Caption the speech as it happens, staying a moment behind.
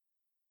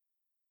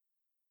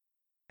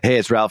Hey,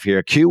 it's Ralph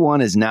here.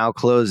 Q1 is now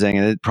closing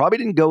and it probably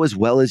didn't go as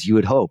well as you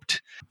had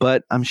hoped,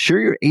 but I'm sure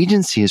your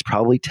agency is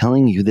probably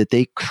telling you that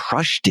they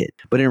crushed it.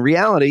 But in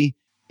reality,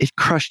 it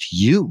crushed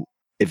you.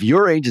 If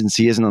your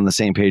agency isn't on the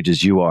same page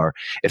as you are,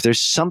 if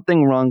there's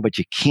something wrong, but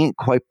you can't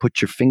quite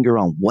put your finger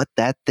on what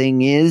that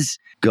thing is,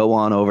 go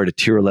on over to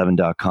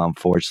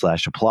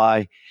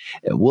tier11.com/apply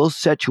and we'll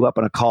set you up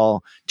on a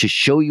call to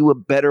show you a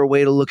better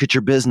way to look at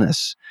your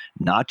business.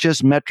 Not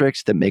just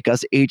metrics that make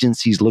us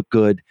agencies look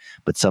good,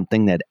 but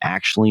something that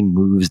actually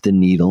moves the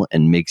needle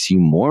and makes you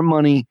more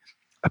money,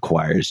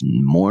 acquires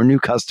more new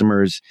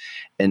customers,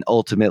 and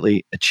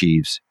ultimately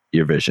achieves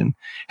your vision.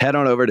 Head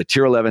on over to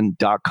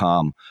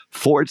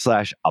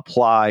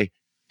tier11.com/apply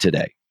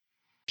today.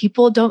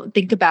 People don't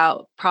think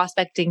about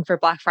prospecting for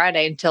Black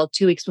Friday until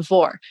 2 weeks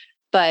before.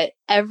 But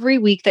every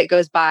week that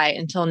goes by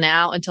until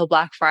now, until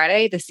Black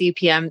Friday, the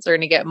CPMs are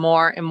going to get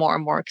more and more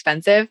and more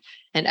expensive.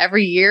 And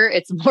every year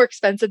it's more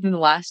expensive than the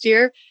last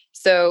year.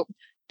 So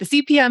the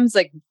CPMs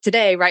like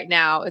today, right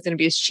now, is going to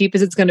be as cheap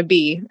as it's going to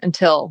be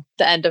until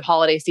the end of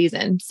holiday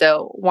season.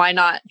 So why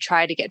not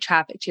try to get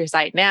traffic to your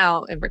site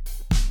now?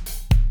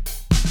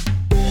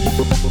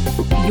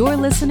 You're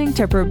listening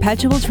to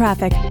Perpetual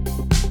Traffic.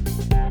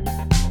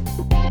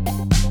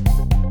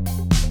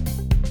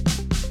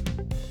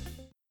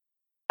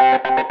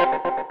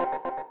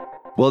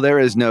 Well, there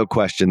is no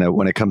question that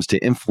when it comes to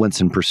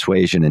influence and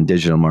persuasion in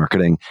digital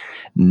marketing,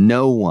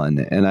 no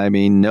one, and I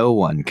mean no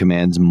one,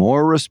 commands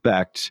more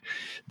respect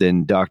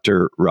than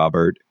Dr.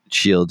 Robert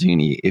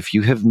Cialdini. If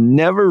you have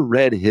never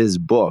read his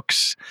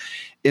books,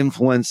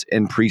 Influence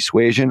and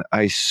Persuasion,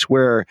 I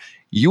swear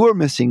you are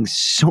missing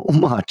so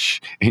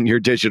much in your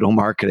digital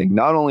marketing,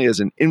 not only as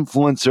an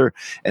influencer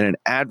and an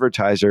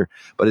advertiser,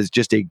 but as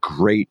just a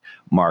great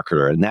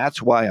marketer. And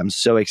that's why I'm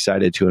so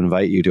excited to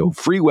invite you to a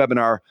free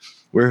webinar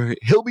where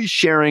he'll be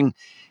sharing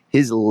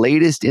his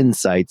latest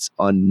insights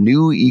on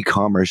new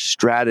e-commerce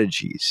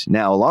strategies.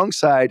 Now,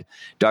 alongside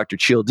Dr.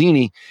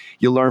 Cialdini,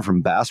 you'll learn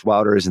from Bass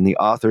Wouters and the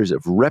authors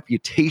of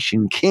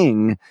Reputation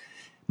King,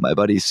 my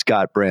buddies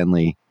Scott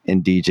Branley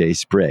and DJ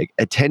Sprigg.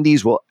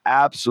 Attendees will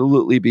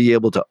absolutely be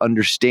able to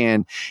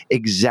understand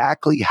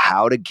exactly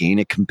how to gain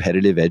a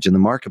competitive edge in the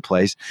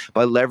marketplace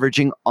by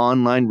leveraging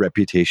online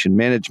reputation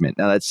management.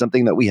 Now, that's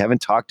something that we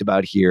haven't talked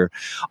about here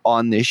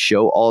on this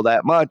show all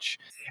that much.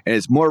 And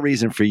it's more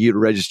reason for you to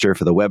register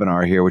for the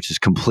webinar here, which is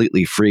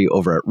completely free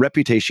over at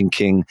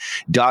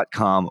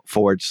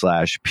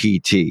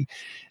reputationking.com/PT.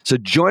 So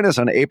join us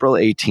on April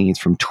 18th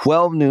from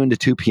 12 noon to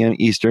 2 p.m.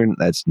 Eastern.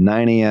 That's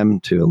 9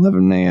 a.m. to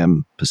 11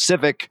 a.m.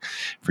 Pacific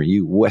for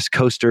you West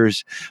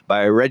Coasters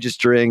by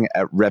registering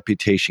at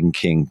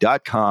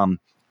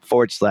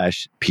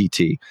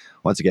reputationking.com/PT.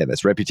 Once again,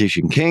 that's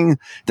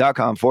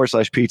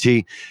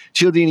reputationking.com/PT.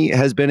 Cialdini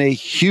has been a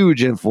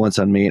huge influence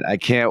on me, and I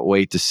can't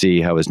wait to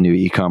see how his new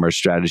e-commerce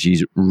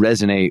strategies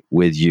resonate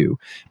with you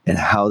and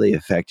how they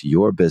affect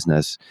your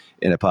business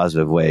in a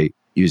positive way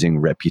using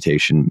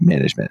reputation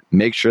management.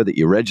 Make sure that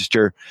you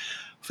register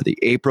for the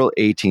April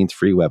 18th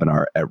free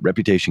webinar at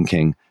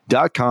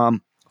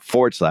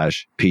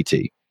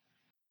reputationking.com/PT.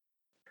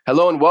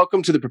 Hello and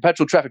welcome to the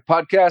Perpetual Traffic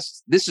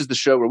Podcast. This is the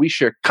show where we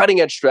share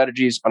cutting-edge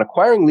strategies on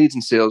acquiring leads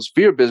and sales for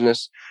your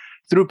business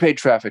through paid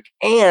traffic.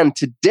 And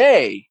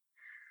today,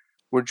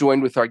 we're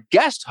joined with our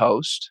guest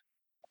host,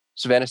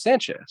 Savannah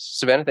Sanchez.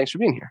 Savannah, thanks for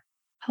being here.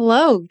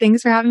 Hello.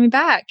 Thanks for having me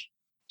back.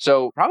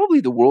 So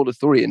probably the world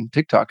authority in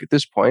TikTok at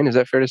this point. Is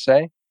that fair to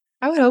say?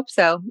 I would hope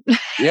so.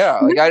 Yeah.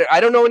 Like I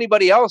don't know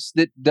anybody else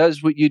that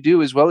does what you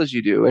do as well as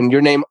you do. And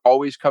your name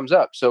always comes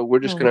up. So we're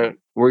just going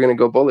to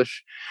go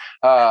bullish.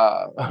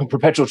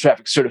 Perpetual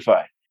Traffic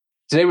certified.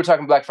 Today we're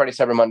talking Black Friday,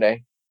 Cyber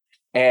Monday.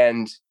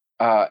 And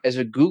as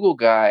a Google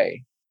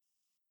guy,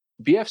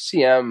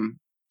 BFCM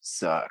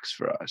sucks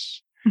for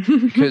us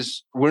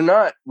because we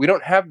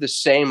don't have the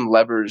same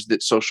levers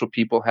that social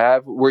people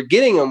have. We're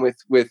getting them with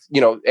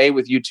A,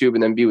 with YouTube,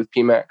 and then B, with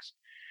PMax.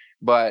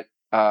 But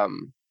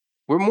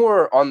we're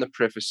more on the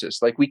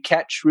peripherasis. Like we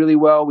catch really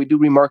well, we do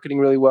remarketing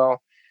really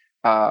well.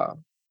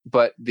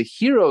 But the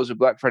heroes of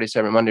Black Friday,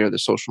 Cyber Monday are the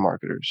social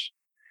marketers,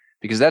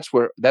 because that's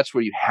where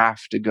you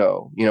have to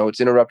go. You know, it's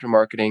interrupter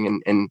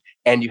marketing, and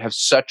you have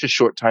such a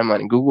short timeline,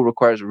 and Google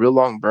requires a real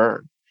long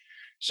burn.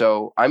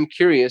 So I'm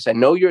curious. I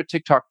know you're a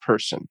TikTok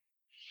person,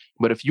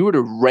 but if you were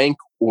to rank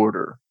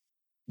order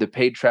the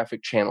paid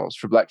traffic channels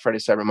for Black Friday,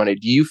 Cyber Monday,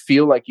 do you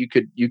feel like you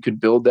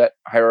could build that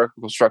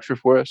hierarchical structure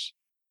for us?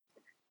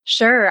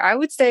 Sure. I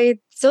would say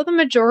still the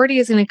majority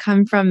is going to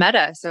come from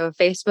Meta. So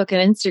Facebook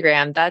and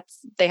Instagram,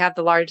 they have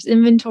the largest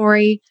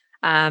inventory,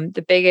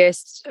 the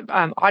biggest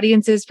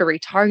audiences for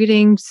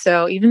retargeting.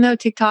 So even though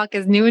TikTok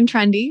is new and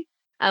trendy,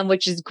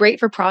 which is great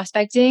for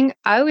prospecting,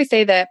 I always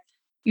say that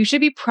you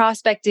should be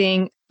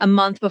prospecting a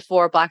month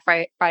before Black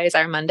Friday,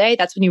 Cyber Monday.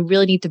 That's when you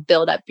really need to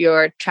build up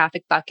your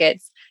traffic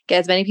buckets, get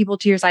as many people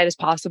to your site as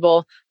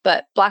possible.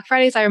 But Black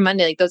Friday, Cyber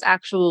Monday, like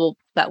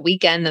that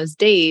weekend, those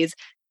days,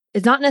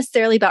 it's not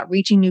necessarily about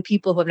reaching new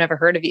people who have never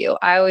heard of you.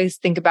 I always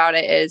think about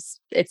it as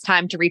it's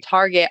time to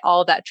retarget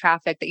all that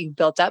traffic that you've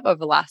built up over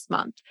the last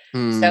month.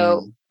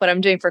 So what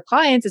I'm doing for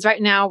clients is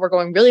right now we're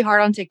going really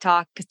hard on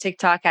TikTok because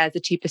TikTok has the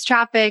cheapest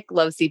traffic,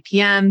 low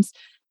CPMs.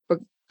 We're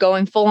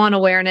going full on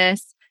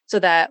awareness so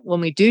that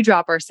when we do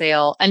drop our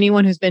sale,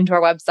 anyone who's been to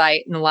our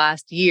website in the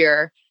last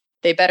year,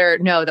 they better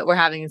know that we're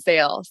having a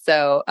sale.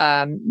 So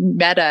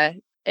Meta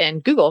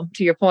and Google,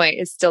 to your point,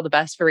 is still the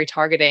best for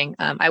retargeting.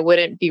 I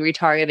wouldn't be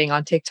retargeting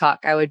on TikTok.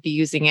 I would be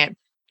using it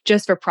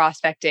just for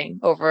prospecting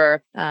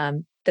over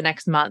the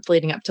next month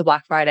leading up to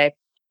Black Friday.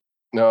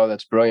 No,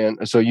 that's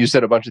brilliant. So you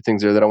said a bunch of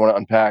things there that I want to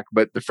unpack.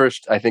 But the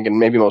first, I think, and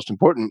maybe most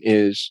important,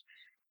 is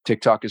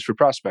TikTok is for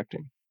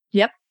prospecting.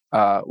 Yep.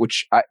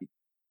 Which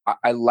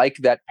I like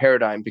that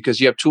paradigm because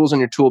you have tools in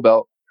your tool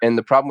belt. And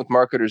the problem with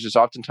marketers is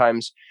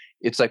oftentimes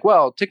it's like,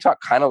 well, TikTok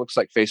kind of looks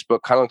like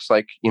Facebook, kind of looks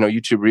like,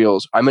 YouTube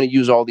Reels. I'm going to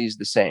use all these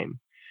the same.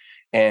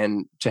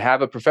 And to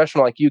have a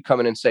professional like you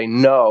come in and say,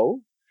 no,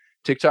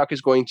 TikTok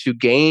is going to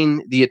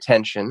gain the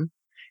attention.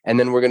 And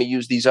then we're going to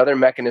use these other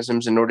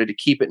mechanisms in order to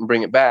keep it and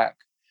bring it back.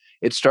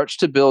 It starts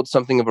to build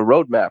something of a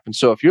roadmap. And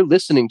so if you're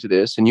listening to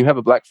this and you have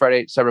a Black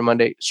Friday, Cyber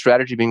Monday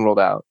strategy being rolled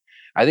out,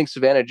 I think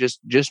Savannah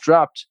just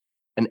dropped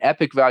an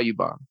epic value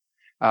bomb.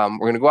 We're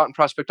going to go out and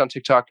prospect on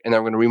TikTok, and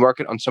then we're going to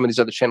remarket on some of these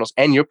other channels.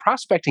 And you're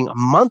prospecting a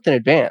month in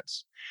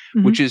advance,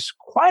 which is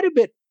quite a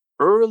bit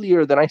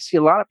earlier than I see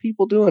a lot of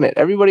people doing it.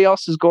 Everybody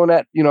else is going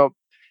at,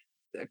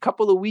 a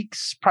couple of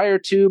weeks prior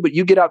to, but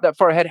you get out that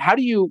far ahead.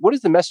 What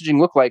does the messaging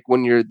look like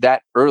when you're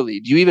that early?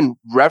 Do you even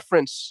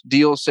reference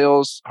deal,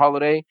 sales,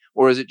 holiday,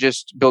 or is it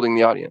just building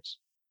the audience?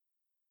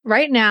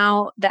 Right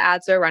now, the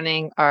ads are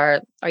running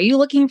are you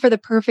looking for the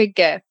perfect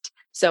gift?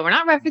 So we're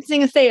not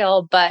referencing a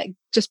sale, but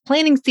just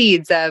planting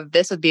seeds of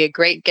this would be a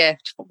great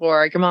gift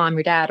for your mom,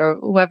 your dad, or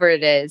whoever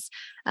it is.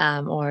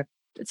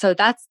 So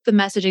that's the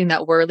messaging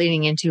that we're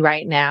leaning into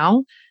right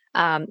now.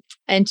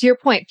 And to your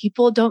point,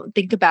 people don't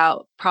think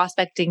about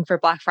prospecting for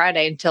Black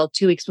Friday until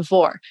 2 weeks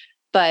before.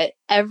 But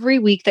every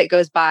week that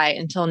goes by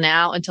until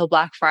now, until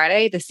Black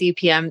Friday, the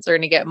CPMs are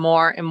going to get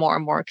more and more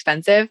and more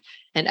expensive.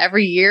 And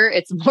every year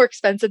it's more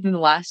expensive than the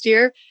last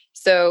year.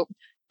 So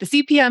the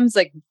CPMs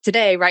like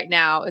today, right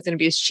now, is going to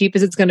be as cheap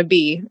as it's going to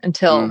be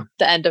until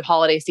the end of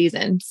holiday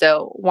season.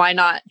 So why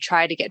not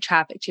try to get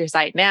traffic to your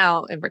site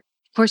now? And of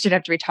course, you'd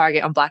have to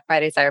retarget on Black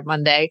Friday, Cyber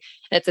Monday.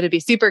 And it's going to be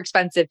super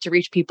expensive to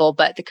reach people,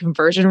 but the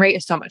conversion rate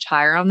is so much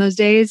higher on those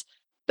days.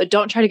 But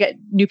don't try to get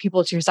new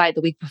people to your site the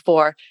week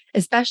before,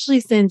 especially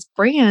since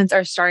brands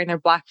are starting their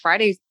Black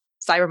Friday,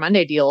 Cyber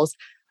Monday deals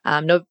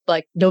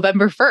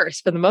November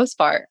 1st for the most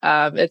part.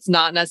 It's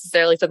not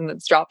necessarily something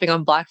that's dropping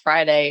on Black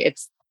Friday.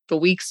 It's the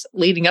weeks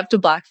leading up to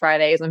Black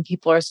Friday is when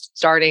people are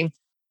starting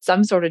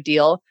some sort of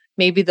deal.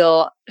 Maybe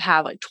they'll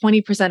have like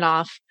 20%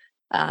 off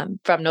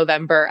from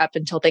November up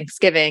until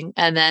Thanksgiving.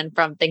 And then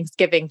from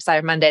Thanksgiving to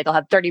Cyber Monday, they'll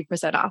have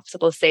 30% off. So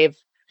they'll save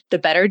the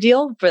better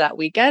deal for that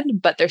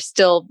weekend, but they're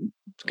still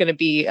going to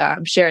be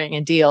sharing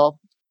a deal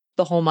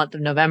the whole month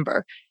of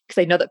November because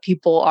they know that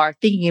people are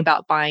thinking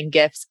about buying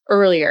gifts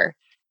earlier,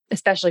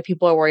 especially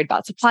people are worried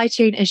about supply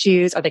chain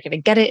issues. Are they going to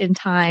get it in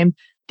time?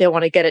 They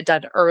want to get it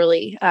done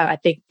early. I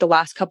think the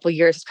last couple of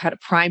years has kind of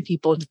primed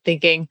people into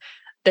thinking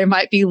there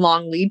might be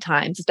long lead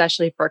times,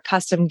 especially for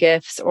custom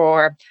gifts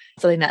or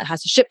something that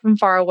has to ship from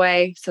far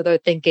away. So they're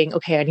thinking,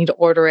 okay, I need to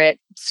order it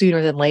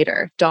sooner than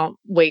later. Don't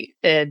wait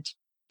and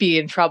be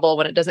in trouble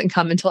when it doesn't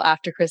come until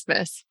after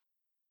Christmas.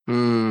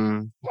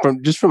 From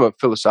a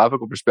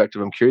philosophical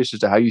perspective, I'm curious as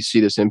to how you see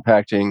this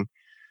impacting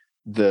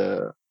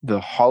the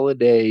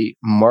holiday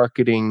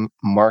marketing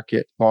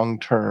market long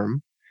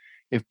term.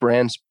 If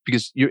brands,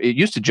 because it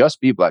used to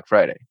just be Black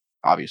Friday,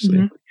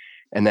 obviously,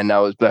 and then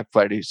now it's Black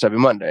Friday, Cyber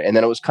Monday, and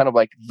then it was kind of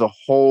like the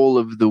whole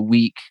of the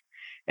week,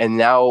 and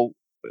now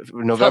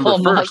November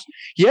 1st.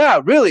 Yeah,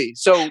 really.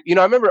 So I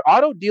remember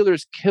auto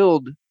dealers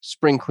killed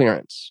spring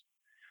clearance.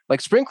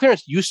 Like spring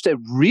clearance used to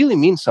really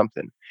mean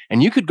something.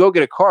 And you could go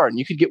get a car and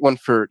you could get one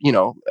for,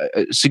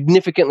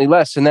 significantly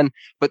less. And then,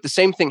 but the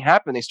same thing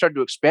happened. They started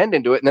to expand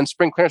into it. And then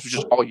spring clearance was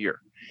just all year.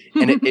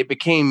 And it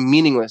became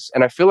meaningless.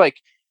 And I feel like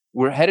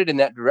we're headed in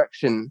that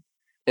direction.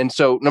 And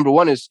so number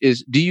one is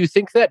do you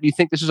think that? Do you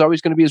think this is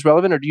always going to be as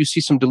relevant? Or do you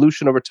see some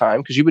dilution over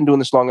time? Because you've been doing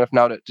this long enough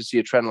now to see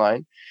a trend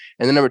line.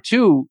 And then number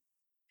two,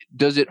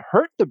 does it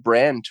hurt the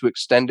brand to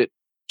extend it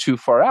too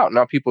far out?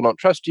 Now people don't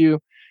trust you.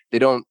 They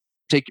don't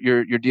take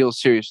your deals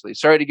seriously.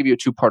 Sorry to give you a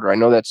two-parter. I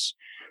know that's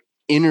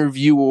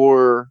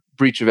interviewer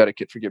breach of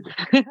etiquette. Forgive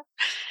me.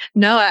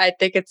 No, I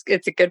think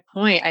it's a good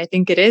point. I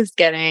think it is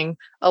getting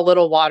a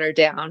little watered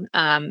down.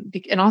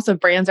 And also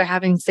brands are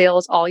having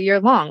sales all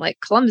year long, like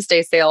Columbus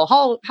Day sale,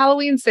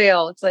 Halloween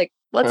sale. It's like,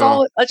 let's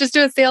just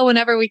do a sale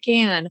whenever we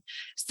can.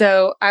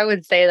 So I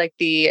would say like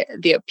the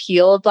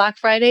appeal of Black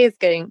Friday is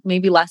getting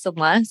maybe less and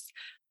less.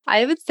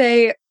 I would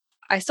say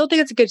I still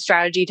think it's a good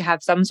strategy to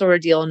have some sort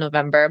of deal in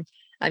November.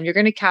 You're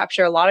going to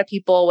capture a lot of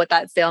people with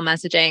that sale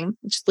messaging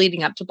just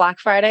leading up to Black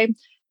Friday.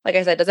 Like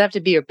I said, it doesn't have to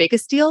be your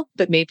biggest deal,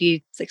 but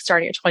maybe it's like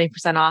starting at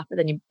 20% off and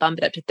then you bump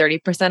it up to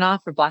 30%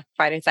 off for Black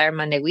Friday, Cyber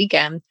Monday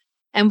weekend.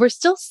 And we're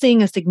still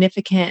seeing a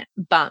significant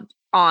bump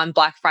on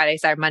Black Friday,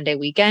 Cyber Monday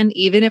weekend,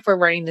 even if we're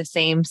running the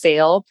same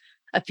sale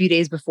a few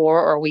days before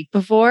or a week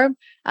before.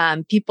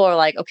 People are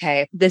like,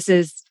 okay, this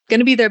is going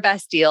to be their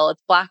best deal.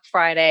 It's Black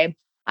Friday.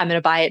 I'm going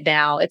to buy it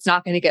now. It's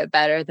not going to get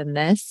better than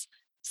this.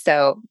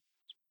 So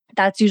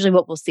that's usually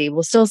what we'll see.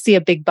 We'll still see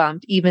a big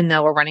bump, even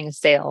though we're running a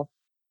sale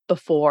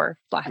before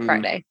Black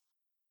Friday.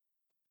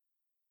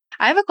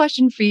 I have a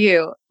question for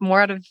you,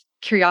 more out of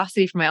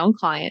curiosity from my own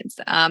clients.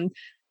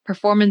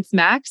 Performance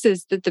Max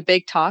is the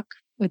big talk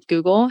with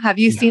Google. Have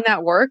you seen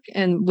that work?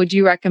 And would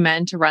you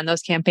recommend to run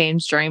those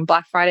campaigns during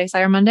Black Friday,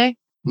 Cyber Monday?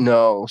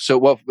 No. So,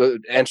 well,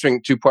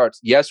 answering two parts.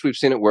 Yes, we've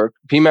seen it work.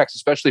 PMax,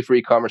 especially for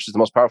e-commerce, is the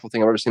most powerful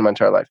thing I've ever seen in my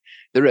entire life.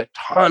 There are a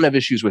ton of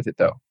issues with it,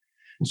 though.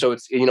 So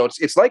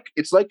it's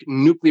like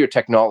nuclear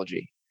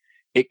technology.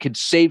 It could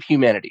save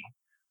humanity,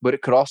 but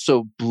it could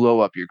also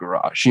blow up your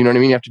garage. You know what I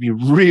mean? You have to be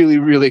really,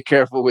 really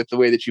careful with the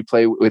way that you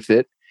play with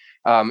it.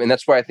 And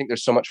that's why I think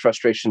there's so much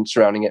frustration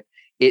surrounding it.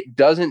 It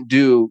doesn't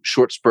do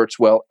short spurts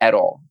well at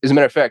all. As a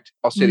matter of fact,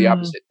 I'll say the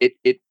opposite.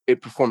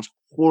 It performs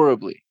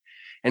horribly.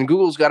 And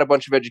Google's got a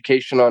bunch of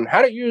education on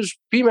how to use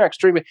PMax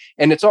during,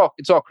 and it's all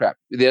crap.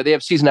 They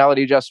have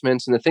seasonality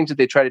adjustments and the things that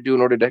they try to do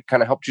in order to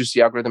kind of help juice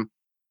the algorithm.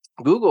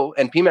 Google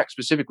and PMax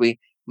specifically,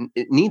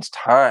 it needs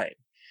time.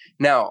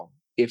 Now,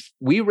 if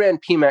we ran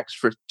PMax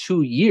for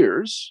 2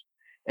 years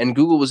and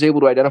Google was able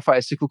to identify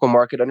a cyclical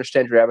market,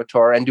 understand your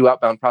avatar, and do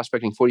outbound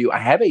prospecting for you, I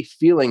have a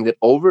feeling that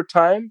over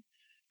time,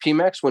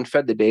 PMax, when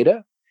fed the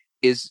data,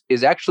 is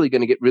actually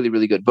going to get really,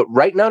 really good. But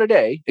right now,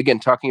 today, again,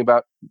 talking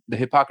about the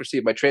hypocrisy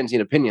of my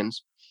transient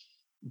opinions,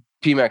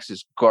 PMax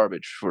is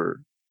garbage for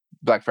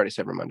Black Friday,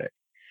 Cyber Monday.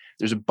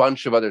 There's a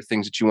bunch of other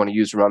things that you want to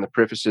use around the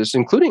periphrasis,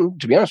 including,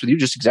 to be honest with you,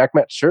 just exact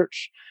match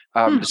search,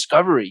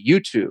 discovery,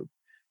 YouTube,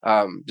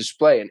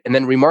 display, and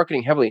then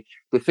remarketing heavily.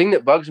 The thing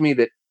that bugs me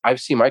that I've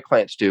seen my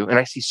clients do, and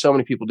I see so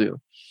many people do,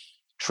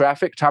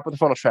 traffic, top of the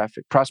funnel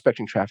traffic,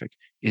 prospecting traffic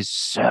is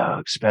so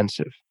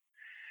expensive.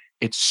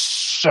 It's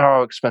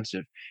so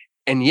expensive.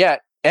 And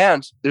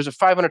there's a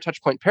 500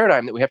 touch point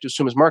paradigm that we have to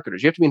assume as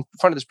marketers. You have to be in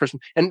front of this person.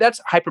 And that's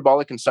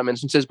hyperbolic in some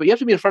instances, but you have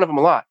to be in front of them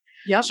a lot.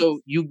 Yep. So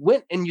you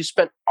went and you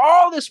spent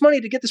all this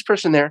money to get this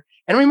person there,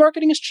 and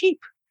remarketing is cheap.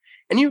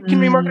 And you can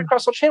remarket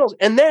across all channels.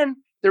 And then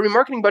their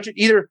remarketing budget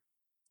either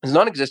is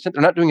non-existent,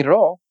 they're not doing it at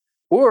all,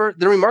 or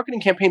the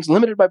remarketing campaign's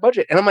limited by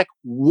budget. And I'm like,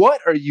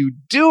 what are you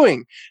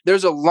doing?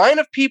 There's a line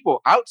of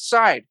people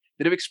outside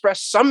that have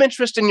expressed some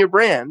interest in your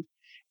brand,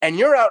 and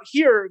you're out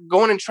here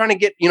going and trying to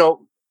get,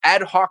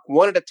 ad hoc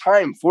one at a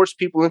time, force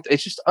people into.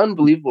 It's just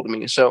unbelievable to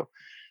me. So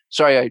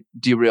sorry I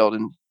derailed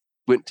and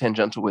went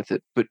tangential with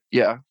it. But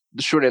yeah,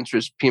 the short answer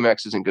is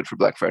PMax isn't good for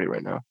Black Friday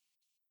right now.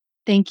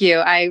 Thank you.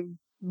 I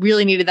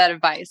really needed that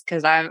advice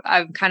because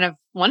I'm kind of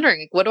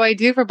wondering, what do I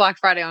do for Black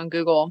Friday on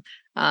Google?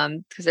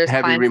 Because there's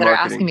clients that are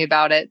asking me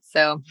about it.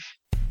 So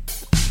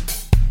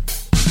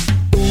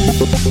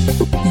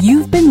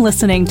you've been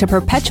listening to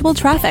Perpetual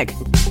Traffic.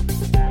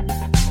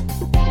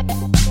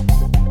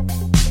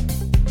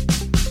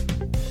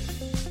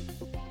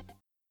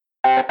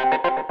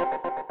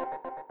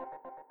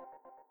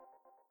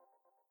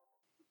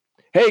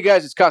 Hey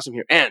guys, it's Qasim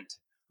here, and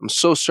I'm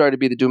so sorry to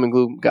be the doom and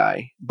gloom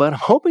guy, but I'm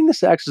hoping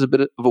this acts as a bit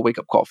of a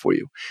wake-up call for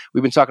you.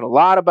 We've been talking a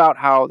lot about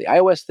how the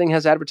iOS thing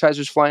has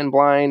advertisers flying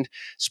blind,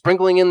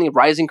 sprinkling in the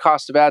rising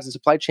cost of ads and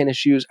supply chain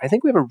issues. I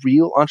think we have a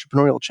real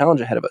entrepreneurial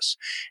challenge ahead of us.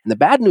 And the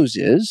bad news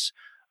is,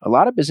 a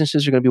lot of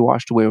businesses are going to be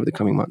washed away over the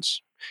coming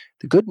months.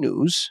 The good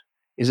news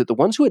is that the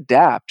ones who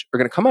adapt are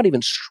going to come out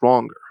even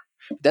stronger.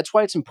 That's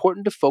why it's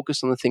important to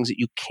focus on the things that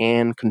you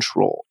can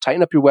control.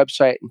 Tighten up your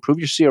website, improve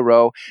your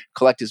CRO,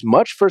 collect as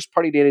much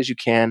first-party data as you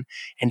can,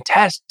 and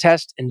test,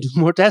 and do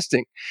more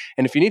testing.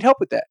 And if you need help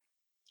with that,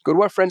 go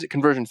to our friends at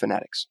Conversion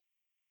Fanatics.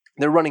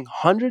 They're running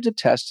hundreds of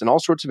tests in all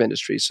sorts of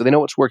industries, so they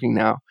know what's working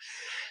now.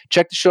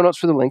 Check the show notes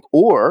for the link,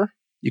 or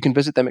you can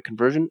visit them at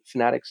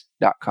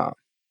conversionfanatics.com.